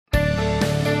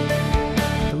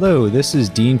Hello, this is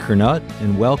Dean Kernut,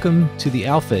 and welcome to the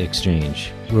Alpha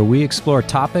Exchange, where we explore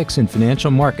topics in financial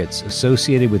markets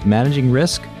associated with managing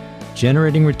risk,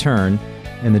 generating return,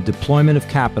 and the deployment of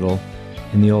capital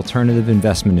in the alternative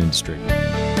investment industry.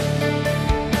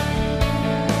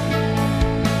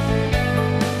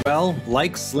 Well,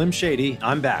 like Slim Shady,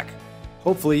 I'm back.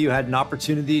 Hopefully you had an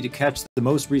opportunity to catch the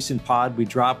most recent pod we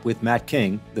dropped with Matt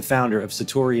King, the founder of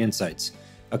Satori Insights.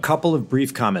 A couple of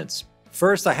brief comments.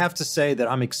 First, I have to say that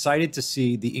I'm excited to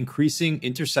see the increasing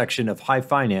intersection of high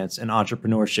finance and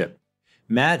entrepreneurship.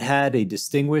 Matt had a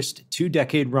distinguished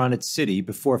 2-decade run at Citi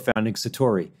before founding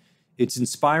Satori. It's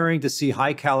inspiring to see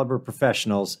high-caliber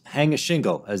professionals hang a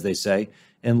shingle, as they say,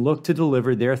 and look to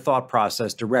deliver their thought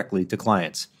process directly to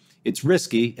clients. It's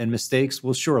risky, and mistakes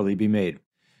will surely be made.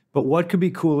 But what could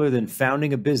be cooler than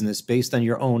founding a business based on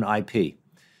your own IP?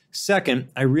 Second,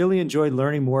 I really enjoyed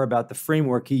learning more about the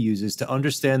framework he uses to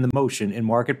understand the motion in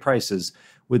market prices,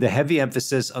 with a heavy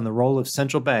emphasis on the role of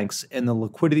central banks and the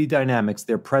liquidity dynamics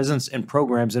their presence and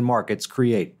programs in markets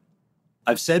create.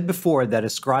 I've said before that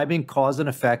ascribing cause and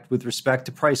effect with respect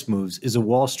to price moves is a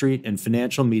Wall Street and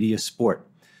financial media sport.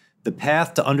 The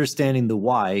path to understanding the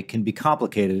why can be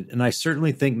complicated, and I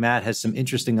certainly think Matt has some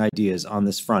interesting ideas on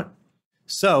this front.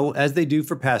 So, as they do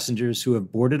for passengers who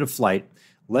have boarded a flight,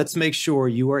 let's make sure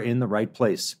you are in the right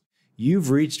place.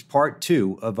 You've reached part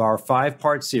 2 of our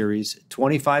 5-part series,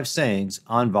 25 Sayings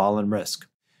on Vol and Risk.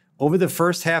 Over the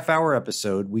first half-hour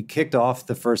episode, we kicked off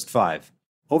the first 5.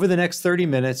 Over the next 30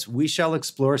 minutes, we shall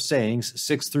explore sayings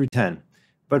 6 through 10.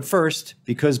 But first,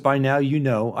 because by now you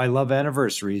know I love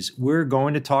anniversaries, we're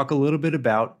going to talk a little bit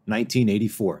about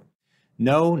 1984.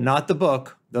 No, not the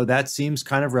book, though that seems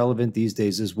kind of relevant these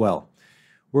days as well.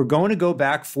 We're going to go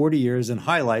back 40 years and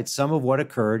highlight some of what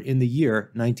occurred in the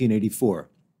year 1984.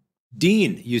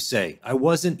 Dean, you say, I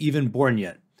wasn't even born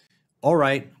yet. All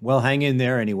right, well, hang in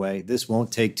there anyway. This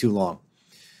won't take too long.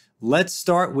 Let's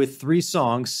start with 3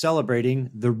 songs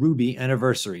celebrating the Ruby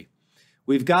anniversary.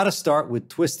 We've got to start with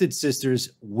Twisted Sister's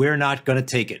We're Not Gonna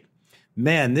Take It.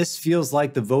 Man, this feels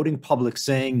like the voting public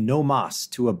saying no mas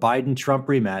to a Biden-Trump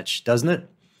rematch, doesn't it?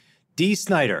 Dee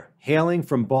Snider, hailing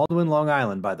from Baldwin, Long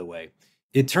Island, by the way.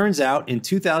 It turns out in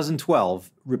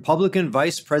 2012, Republican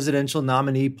vice presidential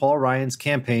nominee Paul Ryan's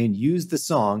campaign used the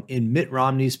song in Mitt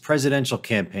Romney's presidential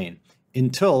campaign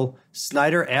until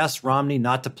Snider asked Romney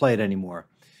not to play it anymore.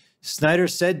 Snider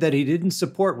said that he didn't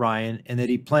support Ryan and that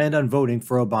he planned on voting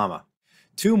for Obama.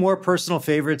 2 more personal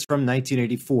favorites from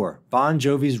 1984, Bon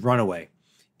Jovi's Runaway,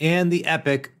 and the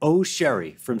epic Oh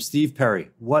Sherry from Steve Perry.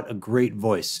 What a great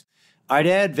voice. I'd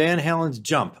add Van Halen's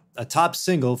Jump, a top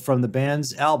single from the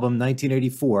band's album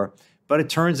 1984, but it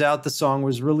turns out the song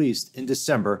was released in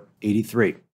December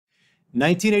 83.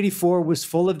 1984 was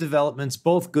full of developments,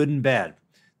 both good and bad.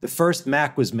 The first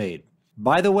Mac was made.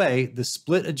 By the way, the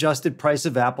split-adjusted price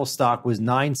of Apple stock was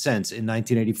 9 cents in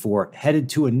 1984, headed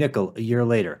to a nickel a year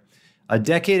later. A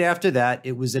decade after that,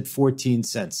 it was at 14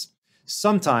 cents.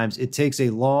 Sometimes it takes a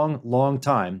long, long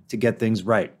time to get things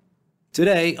right.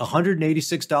 Today,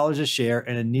 $186 a share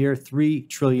and a near $3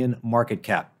 trillion market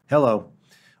cap. Hello.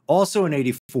 Also in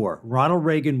 84, Ronald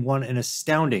Reagan won an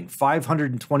astounding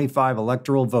 525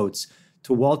 electoral votes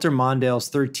to Walter Mondale's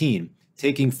 13,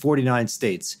 taking 49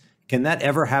 states. Can that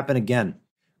ever happen again?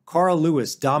 Carl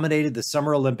Lewis dominated the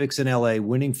Summer Olympics in LA,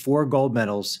 winning 4 gold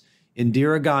medals.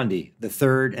 Indira Gandhi, the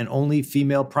 3rd and only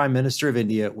female prime minister of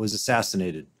India, was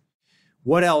assassinated.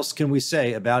 What else can we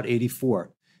say about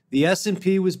 84? The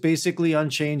S&P was basically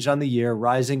unchanged on the year,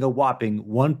 rising a whopping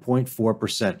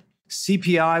 1.4%.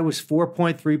 CPI was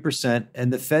 4.3%,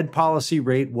 and the Fed policy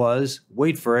rate was,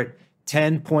 wait for it,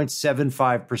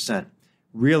 10.75%.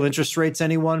 Real interest rates,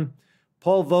 anyone?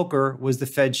 Paul Volcker was the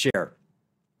Fed chair.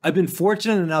 I've been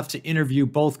fortunate enough to interview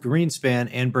both Greenspan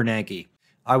and Bernanke.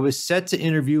 I was set to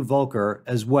interview Volcker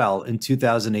as well in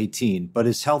 2018, but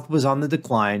his health was on the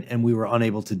decline and we were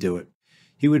unable to do it.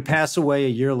 He would pass away a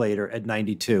year later at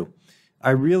 92. I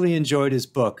really enjoyed his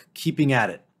book, Keeping at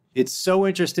It. It's so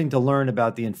interesting to learn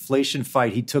about the inflation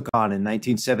fight he took on in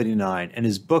 1979, and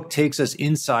his book takes us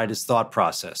inside his thought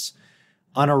process.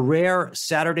 On a rare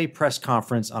Saturday press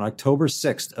conference on October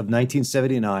 6th of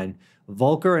 1979,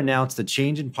 Volcker announced a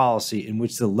change in policy in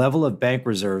which the level of bank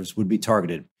reserves would be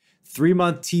targeted.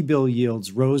 3-month T-bill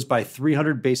yields rose by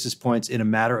 300 basis points in a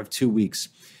matter of 2 weeks.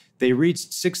 They reached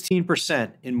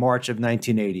 16% in March of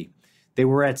 1980. They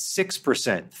were at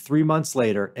 6% 3 months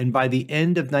later, and by the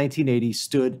end of 1980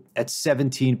 stood at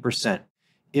 17%.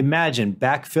 Imagine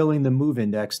backfilling the MOVE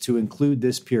index to include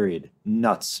this period.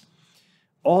 Nuts.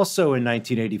 Also in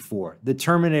 1984, the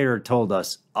Terminator told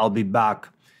us, I'll be back.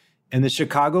 And the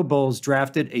Chicago Bulls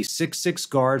drafted a 6'6"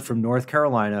 guard from North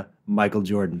Carolina, Michael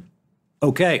Jordan.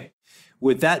 Okay,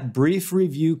 with that brief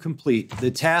review complete,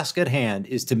 the task at hand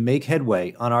is to make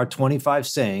headway on our 25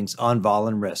 sayings on vol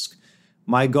and risk.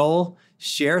 My goal,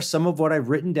 share some of what I've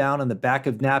written down on the back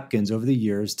of napkins over the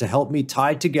years to help me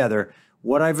tie together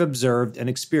what I've observed and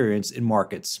experienced in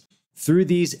markets. Through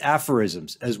these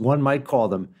aphorisms, as one might call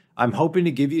them, I'm hoping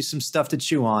to give you some stuff to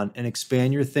chew on and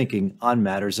expand your thinking on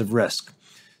matters of risk.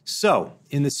 So,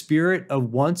 in the spirit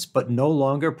of once but no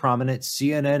longer prominent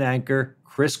CNN anchor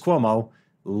Chris Cuomo,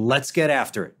 let's get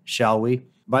after it, shall we?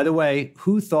 By the way,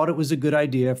 who thought it was a good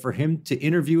idea for him to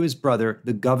interview his brother,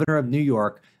 the governor of New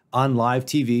York, on live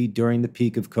TV during the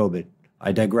peak of COVID?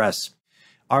 I digress.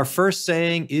 Our first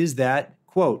saying is that,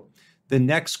 quote, the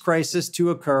next crisis to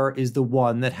occur is the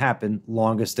one that happened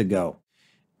longest ago.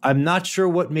 I'm not sure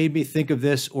what made me think of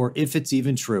this or if it's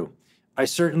even true. I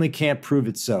certainly can't prove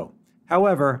it so.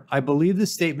 However, I believe the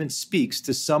statement speaks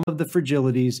to some of the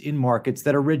fragilities in markets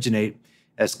that originate,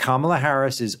 as Kamala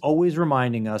Harris is always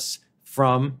reminding us,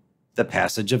 from the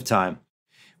passage of time.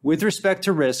 With respect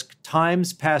to risk,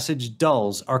 time's passage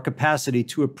dulls our capacity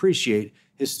to appreciate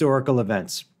historical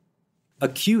events.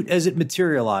 Acute as it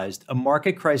materialized, a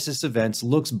market crisis event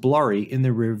looks blurry in the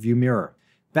rearview mirror.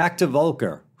 Back to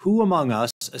Volcker, who among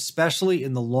us, especially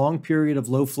in the long period of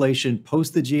lowflation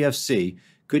post the GFC,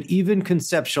 could even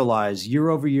conceptualize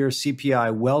year-over-year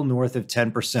CPI well north of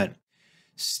 10%.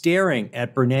 Staring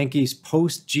at Bernanke's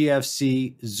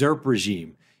post-GFC ZERP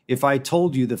regime, if I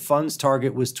told you the fund's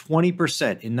target was 20%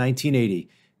 in 1980,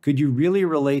 could you really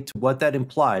relate to what that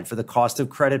implied for the cost of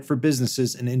credit for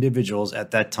businesses and individuals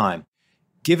at that time?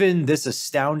 Given this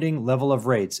astounding level of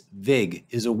rates, VIG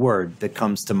is a word that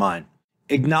comes to mind.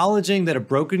 Acknowledging that a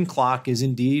broken clock is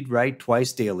indeed right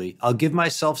twice daily, I'll give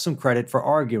myself some credit for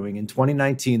arguing in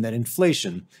 2019 that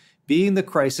inflation, being the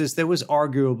crisis that was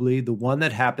arguably the one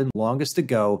that happened longest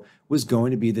ago, was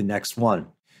going to be the next one.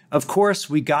 Of course,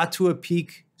 we got to a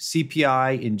peak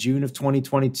CPI in June of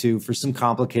 2022 for some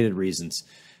complicated reasons.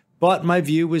 But my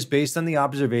view was based on the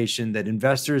observation that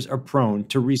investors are prone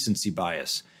to recency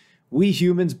bias. We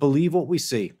humans believe what we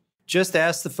see. Just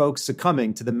ask the folks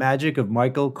succumbing to the magic of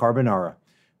Michael Carbonara.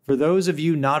 For those of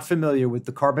you not familiar with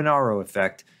the Carbonaro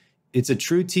effect, it's a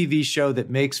true TV show that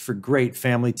makes for great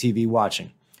family TV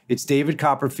watching. It's David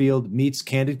Copperfield meets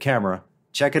Candid Camera.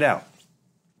 Check it out.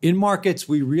 In markets,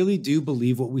 we really do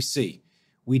believe what we see.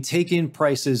 We take in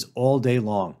prices all day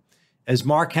long. As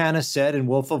Mark Hanna said in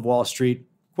Wolf of Wall Street,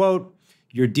 quote,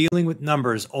 you're dealing with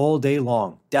numbers all day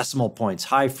long, decimal points,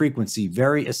 high frequency,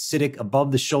 very acidic,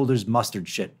 above-the-shoulders mustard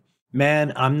shit.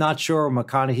 Man, I'm not sure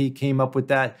McConaughey came up with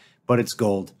that, but it's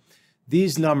gold.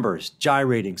 These numbers,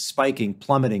 gyrating, spiking,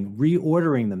 plummeting,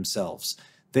 reordering themselves,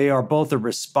 they are both a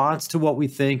response to what we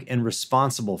think and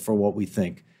responsible for what we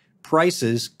think.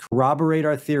 Prices corroborate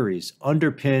our theories,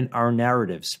 underpin our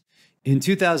narratives. In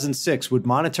 2006, would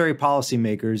monetary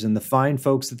policymakers and the fine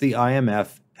folks at the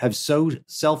IMF have so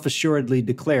self-assuredly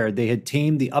declared they had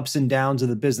tamed the ups and downs of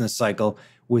the business cycle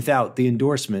without the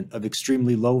endorsement of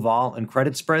extremely low vol and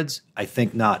credit spreads? I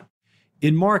think not.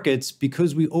 In markets,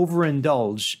 because we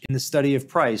overindulge in the study of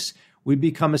price, we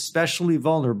become especially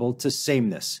vulnerable to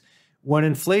sameness. When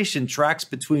inflation tracks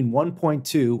between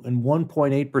 1.2 and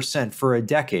 1.8% for a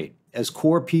decade, as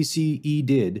core PCE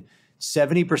did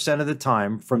 70% of the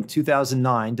time from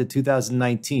 2009 to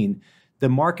 2019, the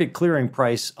market clearing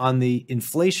price on the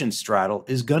inflation straddle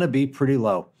is going to be pretty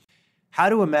low. How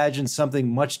to imagine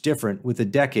something much different with a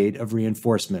decade of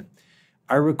reinforcement?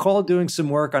 I recall doing some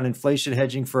work on inflation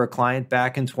hedging for a client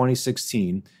back in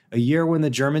 2016, a year when the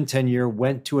German 10-year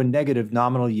went to a negative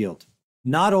nominal yield.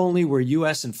 Not only were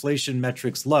U.S. inflation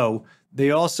metrics low,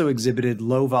 they also exhibited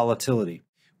low volatility.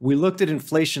 We looked at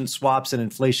inflation swaps and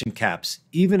inflation caps.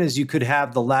 Even as you could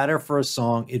have the latter for a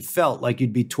song, it felt like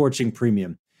you'd be torching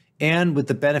premium. And with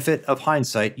the benefit of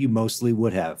hindsight, you mostly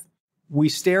would have. We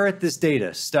stare at this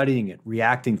data, studying it,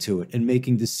 reacting to it, and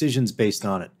making decisions based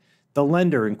on it. The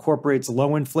lender incorporates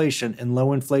low inflation and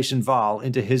low inflation vol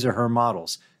into his or her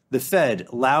models. The Fed,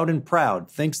 loud and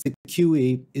proud, thinks the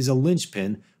QE is a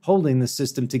linchpin holding the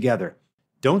system together.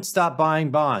 Don't stop buying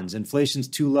bonds. Inflation's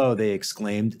too low, they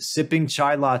exclaimed, sipping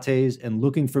chai lattes and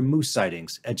looking for moose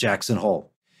sightings at Jackson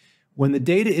Hole. When the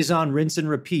data is on rinse and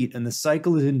repeat and the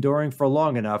cycle is enduring for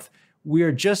long enough, we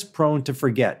are just prone to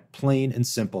forget, plain and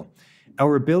simple.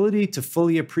 Our ability to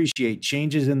fully appreciate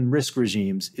changes in risk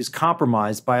regimes is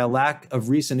compromised by a lack of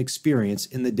recent experience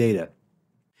in the data.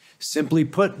 Simply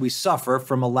put, we suffer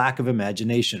from a lack of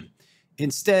imagination.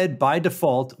 Instead, by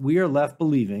default, we are left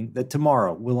believing that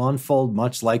tomorrow will unfold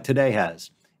much like today has.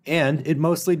 And it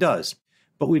mostly does.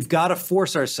 But we've got to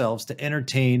force ourselves to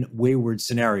entertain wayward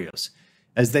scenarios.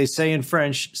 As they say in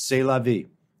French, c'est la vie.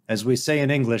 As we say in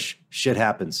English, shit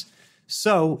happens.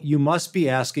 So you must be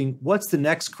asking, what's the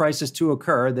next crisis to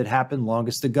occur that happened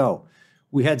longest ago?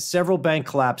 We had several bank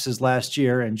collapses last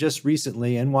year, and just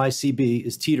recently, NYCB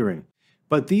is teetering.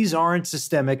 But these aren't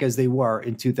systemic as they were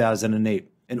in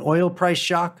 2008. An oil price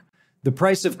shock? The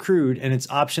price of crude and its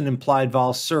option implied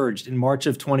vol surged in March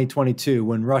of 2022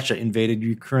 when Russia invaded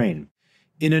Ukraine.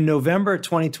 In a November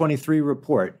 2023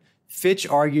 report, Fitch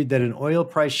argued that an oil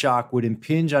price shock would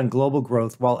impinge on global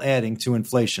growth while adding to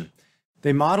inflation.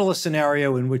 They model a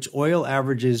scenario in which oil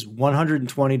averages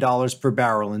 $120 per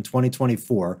barrel in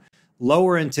 2024,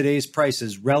 lower in today's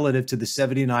prices relative to the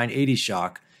 79.80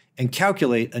 shock, and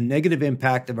calculate a negative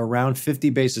impact of around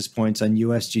 50 basis points on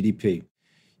U.S. GDP.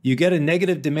 You get a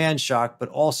negative demand shock, but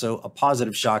also a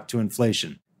positive shock to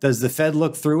inflation. Does the Fed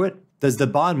look through it? Does the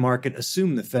bond market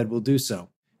assume the Fed will do so?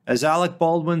 As Alec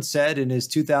Baldwin said in his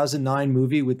 2009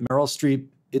 movie with Meryl Streep,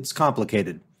 it's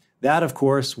complicated. That, of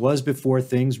course, was before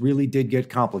things really did get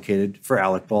complicated for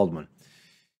Alec Baldwin.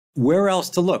 Where else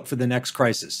to look for the next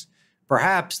crisis?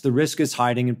 Perhaps the risk is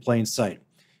hiding in plain sight.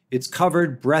 It's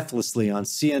covered breathlessly on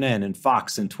CNN and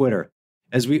Fox and Twitter.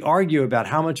 As we argue about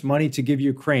how much money to give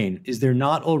Ukraine, is there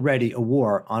not already a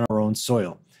war on our own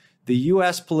soil? The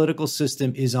U.S. political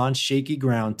system is on shaky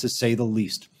ground, to say the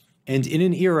least. And in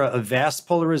an era of vast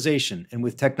polarization and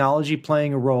with technology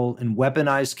playing a role in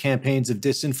weaponized campaigns of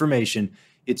disinformation,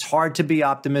 it's hard to be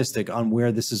optimistic on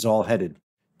where this is all headed.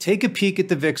 Take a peek at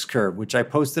the VIX curve, which I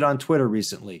posted on Twitter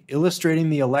recently, illustrating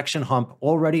the election hump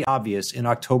already obvious in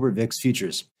October VIX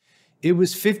futures. It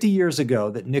was 50 years ago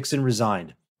that Nixon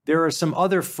resigned. There are some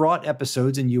other fraught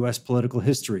episodes in U.S. political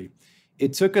history.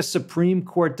 It took a Supreme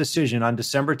Court decision on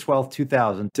December 12,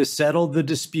 2000 to settle the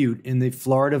dispute in the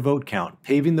Florida vote count,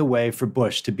 paving the way for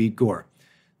Bush to beat Gore.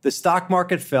 The stock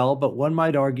market fell, but one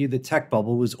might argue the tech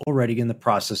bubble was already in the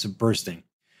process of bursting.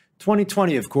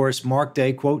 2020, of course, marked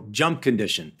a, quote, jump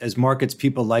condition, as markets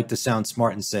people like to sound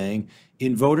smart in saying,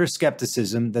 in voter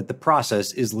skepticism that the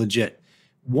process is legit.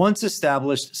 Once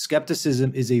established,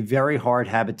 skepticism is a very hard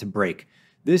habit to break.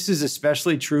 This is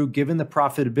especially true given the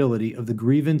profitability of the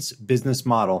grievance business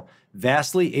model,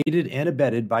 vastly aided and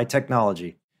abetted by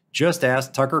technology. Just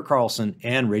ask Tucker Carlson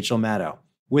and Rachel Maddow.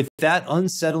 With that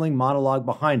unsettling monologue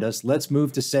behind us, let's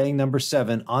move to saying number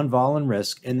 7 on vol and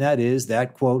risk, and that is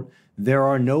that, quote, there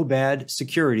are no bad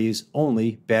securities,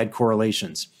 only bad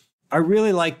correlations. I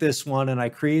really like this one, and I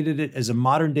created it as a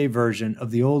modern-day version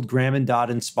of the old Graham and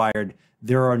Dodd-inspired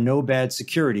there are no bad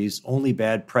securities, only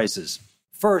bad prices.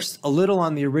 First, a little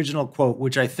on the original quote,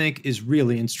 which I think is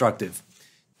really instructive.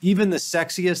 Even the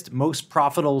sexiest, most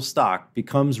profitable stock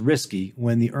becomes risky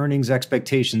when the earnings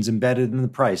expectations embedded in the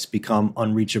price become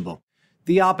unreachable.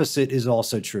 The opposite is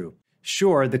also true.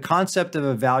 Sure, the concept of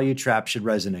a value trap should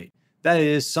resonate. That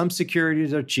is, some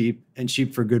securities are cheap, and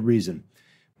cheap for good reason.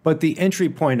 But the entry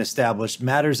point established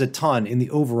matters a ton in the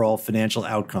overall financial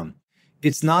outcome.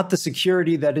 It's not the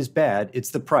security that is bad, it's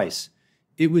the price.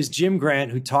 It was Jim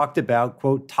Grant who talked about,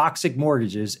 quote, toxic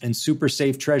mortgages and super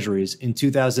safe treasuries in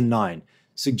 2009,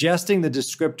 suggesting the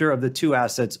descriptor of the two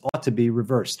assets ought to be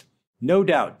reversed. No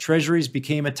doubt, treasuries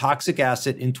became a toxic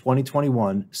asset in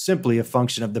 2021, simply a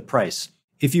function of the price.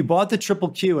 If you bought the Triple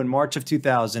Q in March of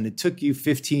 2000, it took you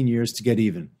 15 years to get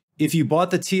even. If you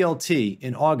bought the TLT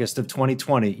in August of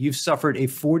 2020, you've suffered a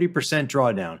 40%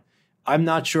 drawdown. I'm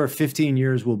not sure 15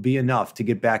 years will be enough to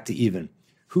get back to even.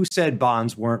 Who said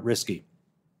bonds weren't risky?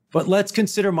 But let's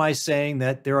consider my saying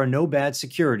that there are no bad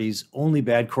securities, only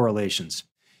bad correlations.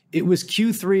 It was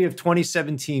Q3 of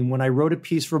 2017 when I wrote a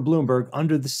piece for Bloomberg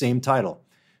under the same title.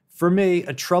 For me,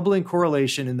 a troubling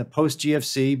correlation in the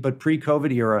post-GFC but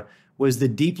pre-COVID era was the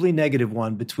deeply negative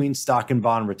one between stock and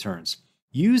bond returns.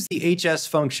 Use the HS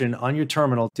function on your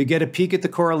terminal to get a peek at the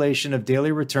correlation of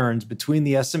daily returns between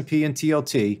the S&P and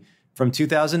TLT from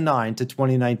 2009 to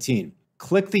 2019.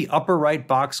 Click the upper right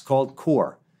box called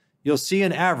Core. You'll see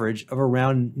an average of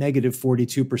around negative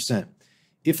 42%.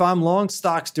 If I'm long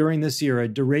stocks during this era,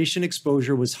 duration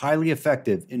exposure was highly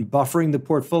effective in buffering the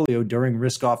portfolio during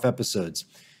risk-off episodes.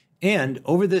 And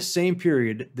over this same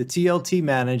period, the TLT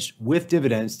managed with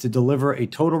dividends to deliver a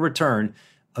total return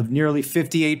of nearly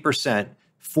 58%,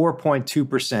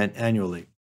 4.2% annually.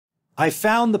 I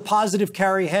found the positive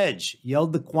carry hedge,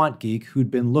 yelled the quant geek who'd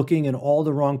been looking in all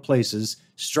the wrong places,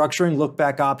 structuring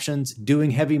look-back options,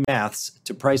 doing heavy maths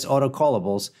to price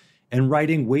autocallables, and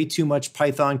writing way too much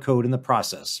Python code in the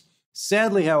process.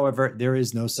 Sadly, however, there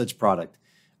is no such product.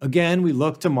 Again, we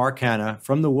look to Mark Hanna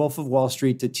from The Wolf of Wall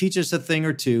Street to teach us a thing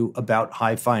or two about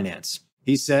high finance.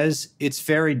 He says, it's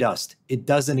fairy dust. It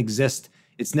doesn't exist.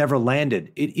 It's never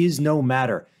landed. It is no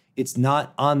matter. It's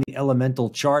not on the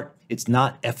elemental chart. It's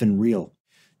not effing real.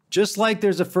 Just like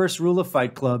there's a first rule of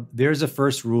Fight Club, there's a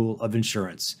first rule of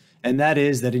insurance. And that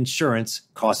is that insurance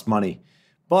costs money.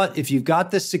 But if you've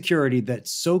got this security that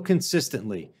so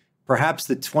consistently, perhaps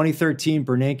the 2013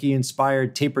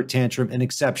 Bernanke-inspired taper tantrum an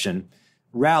exception,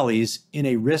 rallies in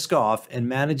a risk-off and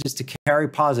manages to carry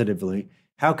positively,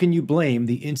 how can you blame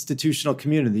the institutional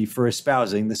community for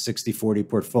espousing the 60-40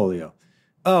 portfolio?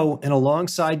 Oh, and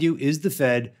alongside you is the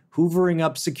Fed, hoovering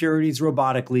up securities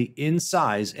robotically in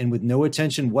size and with no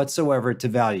attention whatsoever to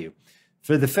value.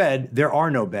 For the Fed, there are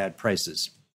no bad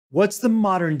prices. What's the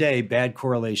modern-day bad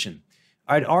correlation?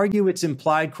 I'd argue it's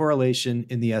implied correlation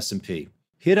in the S&P.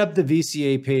 Hit up the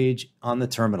VCA page on the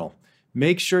terminal.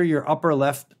 Make sure your upper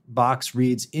left box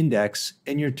reads index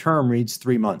and your term reads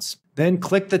 3 months. Then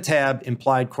click the tab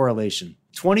implied correlation.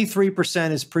 23%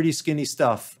 is pretty skinny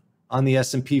stuff on the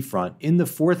S&P front, in the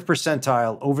 4th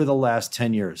percentile over the last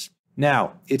 10 years.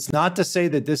 Now, it's not to say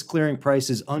that this clearing price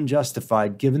is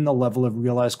unjustified given the level of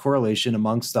realized correlation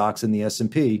among stocks in the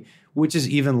S&P, which is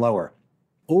even lower.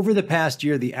 Over the past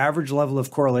year, the average level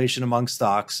of correlation among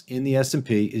stocks in the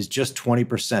S&P is just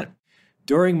 20%.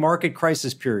 During market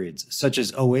crisis periods, such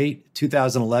as 08,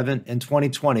 2011, and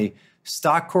 2020,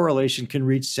 stock correlation can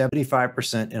reach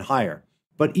 75% and higher.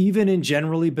 But even in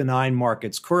generally benign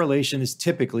markets, correlation is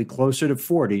typically closer to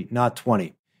 40, not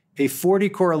 20. A 40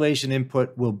 correlation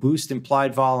input will boost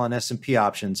implied vol on S&P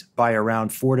options by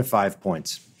around 4 to 5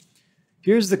 points.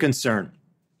 Here's the concern.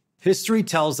 History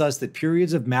tells us that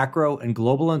periods of macro and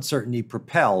global uncertainty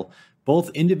propel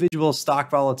both individual stock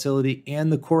volatility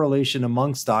and the correlation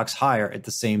among stocks higher at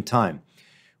the same time.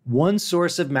 One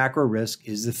source of macro risk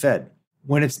is the Fed.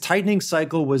 When its tightening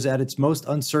cycle was at its most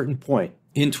uncertain point,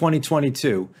 in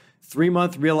 2022,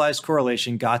 3-month realized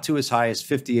correlation got to as high as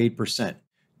 58%.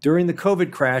 During the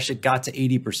COVID crash, it got to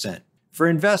 80%. For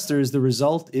investors, the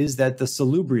result is that the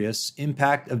salubrious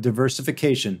impact of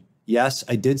diversification, yes,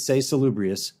 I did say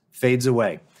salubrious, fades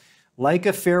away. Like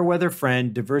a fair weather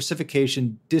friend,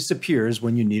 diversification disappears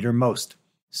when you need her most.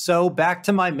 So back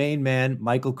to my main man,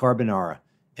 Michael Carbonara,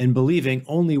 and believing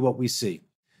only what we see.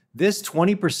 This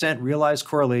 20% realized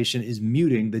correlation is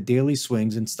muting the daily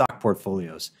swings in stock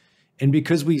portfolios. And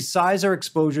because we size our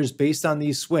exposures based on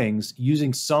these swings,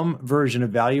 using some version of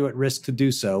value at risk to do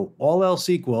so, all else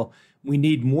equal, we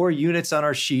need more units on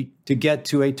our sheet to get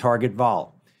to a target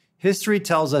vol. History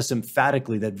tells us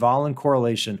emphatically that vol and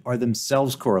correlation are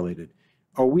themselves correlated.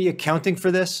 Are we accounting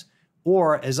for this?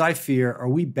 Or, as I fear, are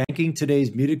we banking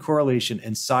today's muted correlation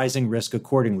and sizing risk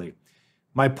accordingly?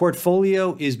 My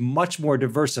portfolio is much more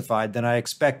diversified than I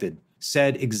expected,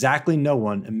 said exactly no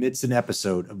one amidst an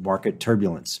episode of market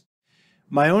turbulence.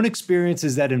 My own experience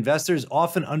is that investors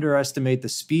often underestimate the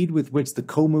speed with which the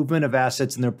co-movement of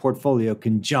assets in their portfolio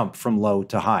can jump from low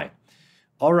to high.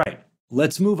 All right,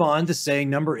 let's move on to saying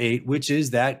number 8, which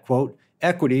is that, quote,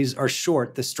 equities are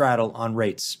short the straddle on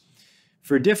rates.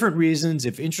 For different reasons,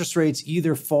 if interest rates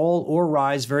either fall or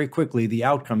rise very quickly, the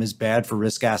outcome is bad for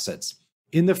risk assets.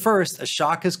 In the first, a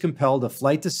shock has compelled a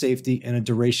flight to safety and a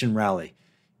duration rally.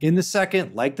 In the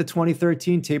second, like the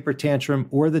 2013 taper tantrum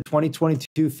or the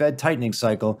 2022 Fed tightening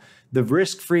cycle, the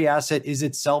risk-free asset is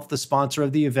itself the sponsor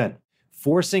of the event,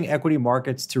 forcing equity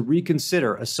markets to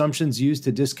reconsider assumptions used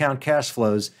to discount cash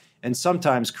flows and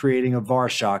sometimes creating a VAR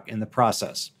shock in the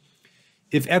process.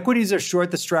 If equities are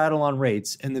short the straddle on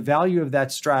rates and the value of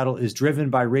that straddle is driven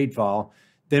by rate vol,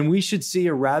 then we should see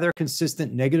a rather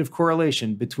consistent negative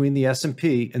correlation between the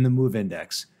S&P and the MOVE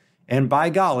index. And by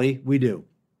golly, we do.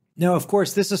 Now, of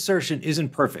course, this assertion isn't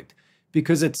perfect,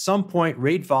 because at some point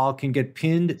rate vol can get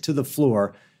pinned to the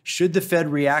floor should the Fed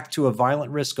react to a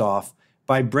violent risk-off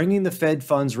by bringing the Fed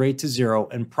funds rate to zero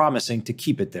and promising to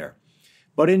keep it there.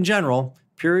 But in general,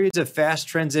 periods of fast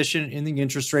transition in the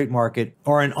interest rate market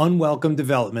are an unwelcome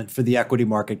development for the equity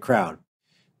market crowd.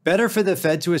 Better for the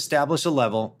Fed to establish a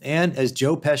level and, as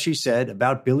Joe Pesci said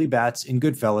about Billy Bats in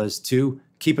Goodfellas, to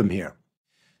keep him here.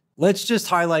 Let's just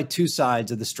highlight two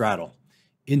sides of the straddle.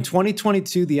 In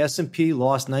 2022, the S&P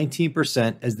lost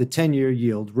 19% as the 10-year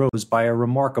yield rose by a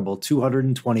remarkable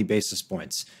 220 basis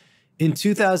points. In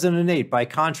 2008, by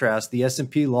contrast, the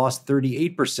S&P lost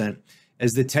 38%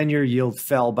 as the 10-year yield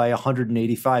fell by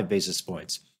 185 basis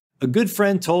points. A good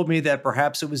friend told me that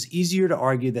perhaps it was easier to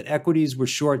argue that equities were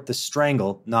short the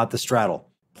strangle, not the straddle.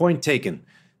 Point taken.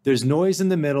 There's noise in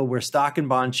the middle where stock and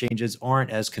bond changes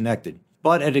aren't as connected.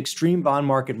 But at extreme bond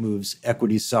market moves,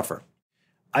 equities suffer.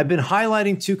 I've been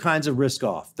highlighting two kinds of risk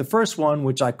off. The first one,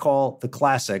 which I call the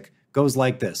classic, goes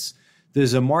like this.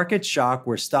 There's a market shock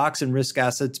where stocks and risk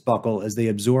assets buckle as they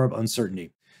absorb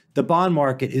uncertainty. The bond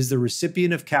market is the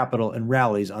recipient of capital and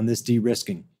rallies on this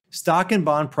de-risking. Stock and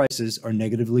bond prices are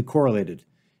negatively correlated.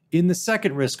 In the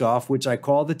second risk-off, which I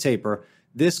call the taper,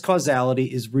 this causality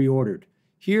is reordered.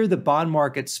 Here, the bond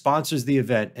market sponsors the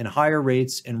event, and higher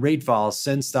rates and rate vols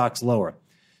send stocks lower.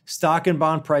 Stock and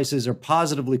bond prices are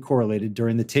positively correlated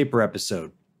during the taper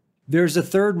episode. There's a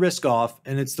third risk-off,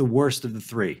 and it's the worst of the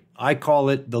three. I call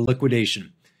it the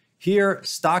liquidation. Here,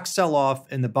 stocks sell off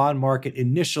and the bond market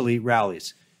initially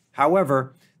rallies.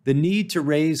 However, the need to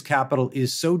raise capital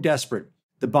is so desperate,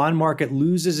 the bond market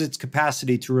loses its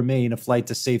capacity to remain a flight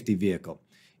to safety vehicle.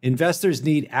 Investors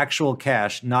need actual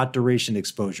cash, not duration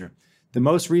exposure. The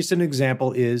most recent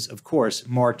example is, of course,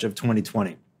 March of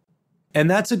 2020. And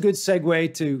that's a good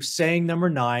segue to saying number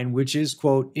 9, which is,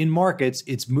 quote, in markets,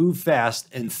 it's move fast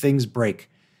and things break.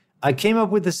 I came up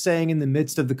with this saying in the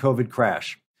midst of the COVID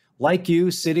crash. Like you,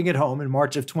 sitting at home in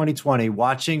March of 2020,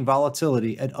 watching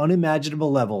volatility at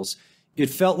unimaginable levels, it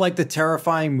felt like the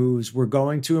terrifying moves were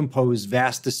going to impose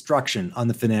vast destruction on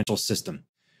the financial system.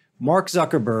 Mark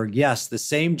Zuckerberg, yes, the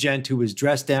same gent who was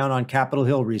dressed down on Capitol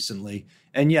Hill recently,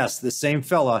 and yes, the same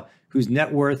fella whose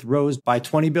net worth rose by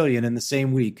 $20 billion in the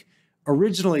same week,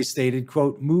 originally stated,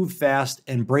 quote, move fast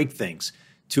and break things,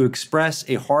 to express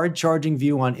a hard-charging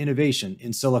view on innovation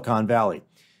in Silicon Valley.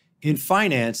 In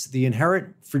finance, the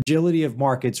inherent fragility of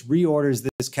markets reorders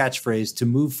this catchphrase to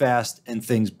move fast and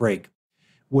things break.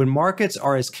 When markets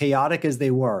are as chaotic as they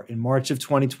were in March of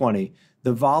 2020,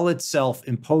 the vol itself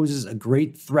imposes a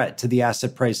great threat to the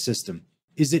asset price system.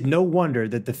 Is it no wonder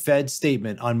that the Fed's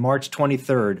statement on March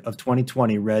 23rd of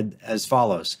 2020 read as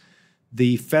follows?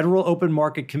 The Federal Open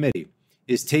Market Committee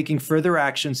is taking further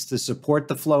actions to support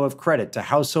the flow of credit to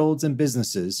households and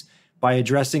businesses by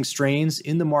addressing strains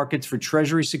in the markets for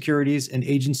Treasury securities and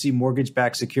agency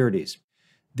mortgage-backed securities.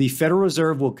 The Federal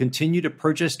Reserve will continue to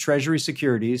purchase Treasury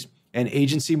securities and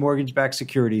agency mortgage-backed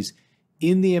securities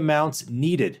in the amounts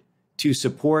needed to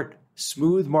support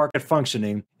smooth market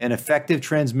functioning and effective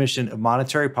transmission of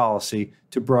monetary policy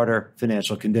to broader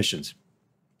financial conditions.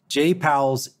 Jay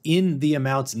Powell's in the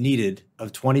amounts needed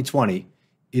of 2020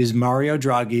 is Mario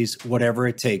Draghi's whatever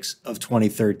it takes of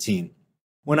 2013.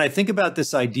 When I think about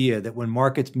this idea that when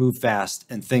markets move fast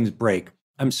and things break,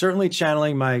 I'm certainly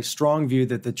channeling my strong view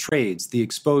that the trades, the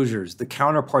exposures, the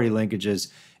counterparty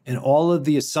linkages, and all of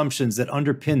the assumptions that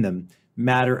underpin them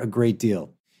matter a great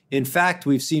deal. In fact,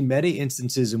 we've seen many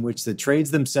instances in which the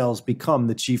trades themselves become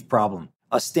the chief problem.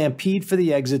 A stampede for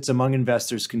the exits among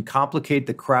investors can complicate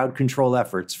the crowd control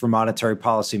efforts for monetary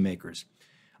policymakers.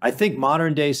 I think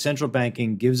modern-day central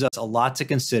banking gives us a lot to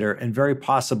consider and very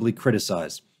possibly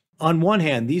criticize. On one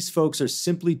hand, these folks are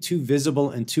simply too visible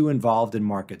and too involved in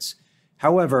markets.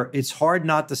 However, it's hard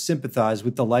not to sympathize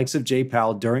with the likes of Jay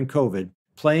Powell during COVID,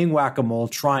 playing whack-a-mole,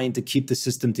 trying to keep the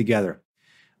system together.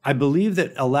 I believe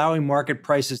that allowing market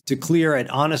prices to clear at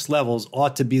honest levels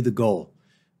ought to be the goal.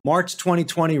 March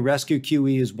 2020 rescue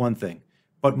QE is one thing,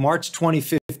 but March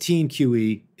 2015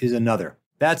 QE is another.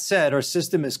 That said, our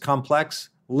system is complex,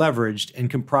 leveraged, and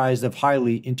comprised of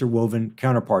highly interwoven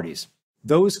counterparties.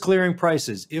 Those clearing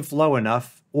prices, if low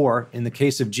enough, or in the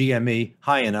case of GME,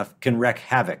 high enough, can wreak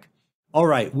havoc. All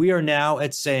right, we are now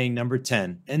at saying number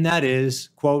 10, and that is,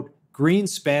 quote,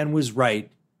 Greenspan was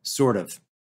right, sort of.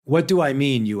 What do I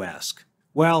mean, you ask?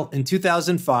 Well, in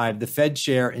 2005, the Fed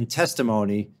chair in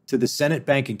testimony to the Senate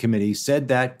Banking Committee said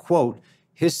that, quote,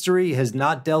 history has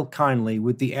not dealt kindly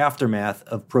with the aftermath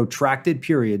of protracted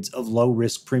periods of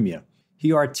low-risk premia.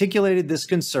 He articulated this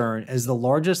concern as the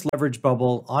largest leverage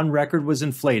bubble on record was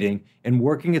inflating and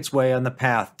working its way on the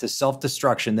path to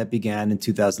self-destruction that began in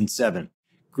 2007.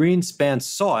 Greenspan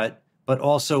saw it, but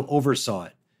also oversaw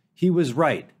it. He was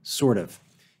right, sort of.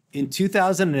 In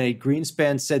 2008,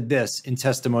 Greenspan said this in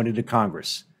testimony to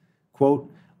Congress, quote,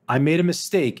 I made a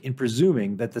mistake in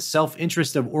presuming that the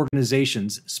self-interest of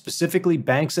organizations, specifically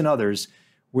banks and others,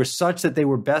 were such that they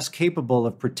were best capable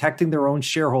of protecting their own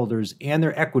shareholders and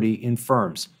their equity in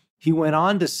firms. He went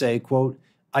on to say, quote,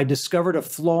 I discovered a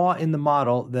flaw in the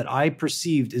model that I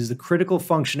perceived as the critical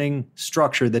functioning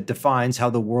structure that defines how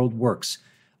the world works.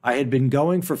 I had been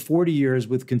going for 40 years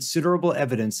with considerable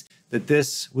evidence that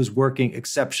this was working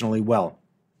exceptionally well.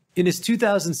 In his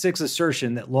 2006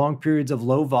 assertion that long periods of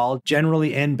low vol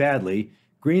generally end badly,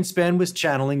 Greenspan was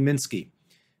channeling Minsky.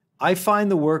 I find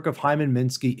the work of Hyman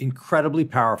Minsky incredibly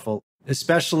powerful,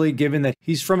 especially given that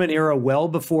he's from an era well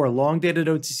before long-dated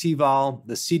OTC vol,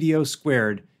 the CDO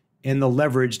squared, and the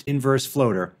leveraged inverse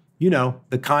floater. You know,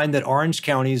 the kind that Orange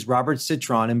County's Robert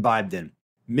Citron imbibed in.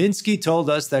 Minsky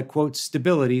told us that, quote,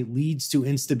 stability leads to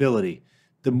instability.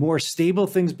 The more stable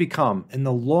things become and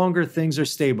the longer things are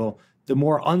stable, the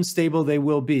more unstable they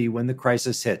will be when the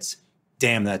crisis hits.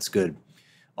 Damn, that's good.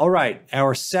 All right,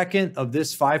 our second of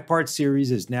this 5-part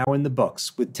series is now in the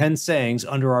books, with 10 sayings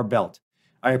under our belt.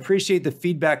 I appreciate the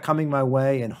feedback coming my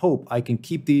way and hope I can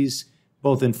keep these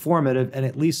both informative and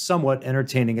at least somewhat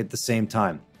entertaining at the same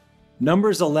time.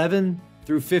 Numbers 11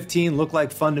 through 15 look like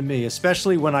fun to me,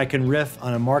 especially when I can riff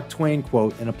on a Mark Twain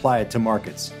quote and apply it to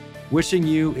markets. Wishing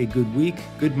you a good week,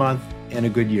 good month, and a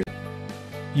good year.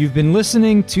 You've been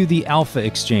listening to the Alpha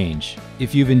Exchange.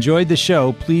 If you've enjoyed the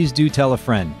show, please do tell a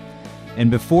friend. And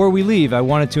before we leave, I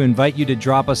wanted to invite you to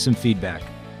drop us some feedback,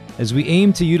 as we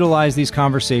aim to utilize these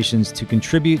conversations to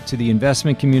contribute to the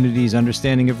investment community's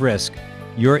understanding of risk.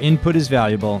 Your input is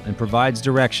valuable and provides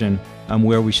direction on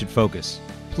where we should focus.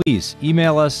 Please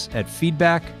email us at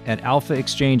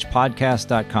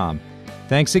feedback@alphaexchangepodcast.com.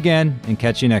 Thanks again, and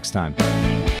catch you next time.